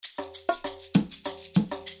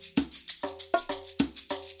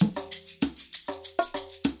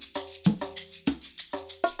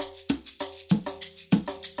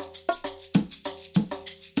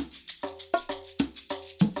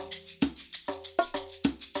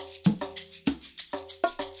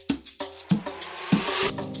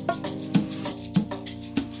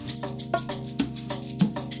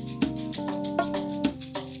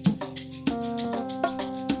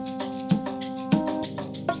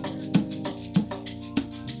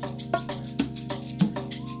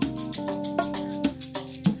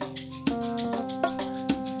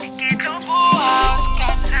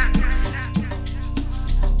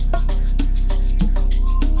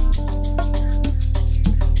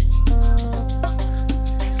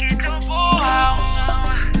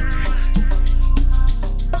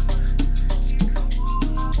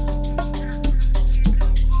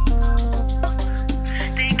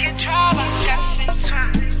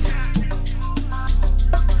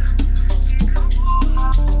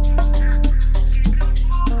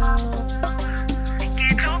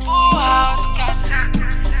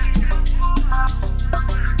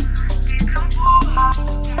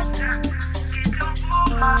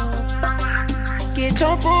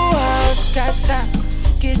your bowa, Oscar.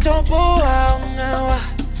 Get your bowa,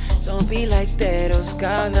 don't be like that,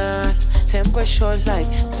 Oscar. Temper short like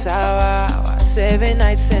sour. 7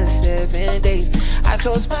 nights and 7 days. I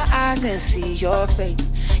close my eyes and see your face.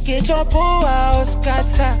 Get your bowa, Oscar.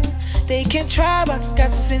 They can try, but I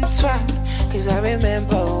sin try. Cause I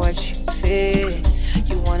remember what you said.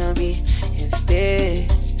 You wanna be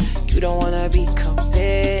instead. You don't wanna be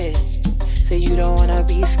compared. Say you don't wanna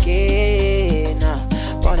be scared. Nah,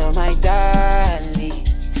 run on my darling.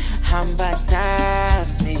 I'm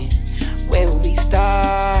banana. Where we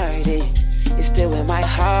started, it's still where my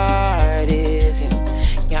heart is.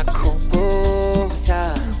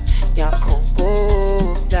 Nyakumbuka,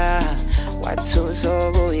 nyakumbuka.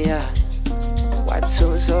 Watuzoboya,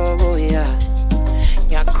 watuzoboya.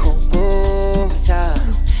 Nyakumbuka,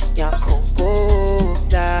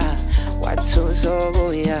 nyakumbuka.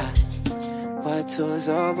 Watuzoboya,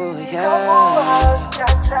 watuzoboya.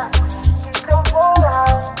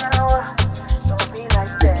 Don't be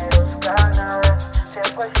like that, Oscar.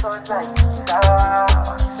 Temper short like sour.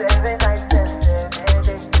 7 nights and 7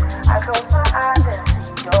 days. I close my eyes and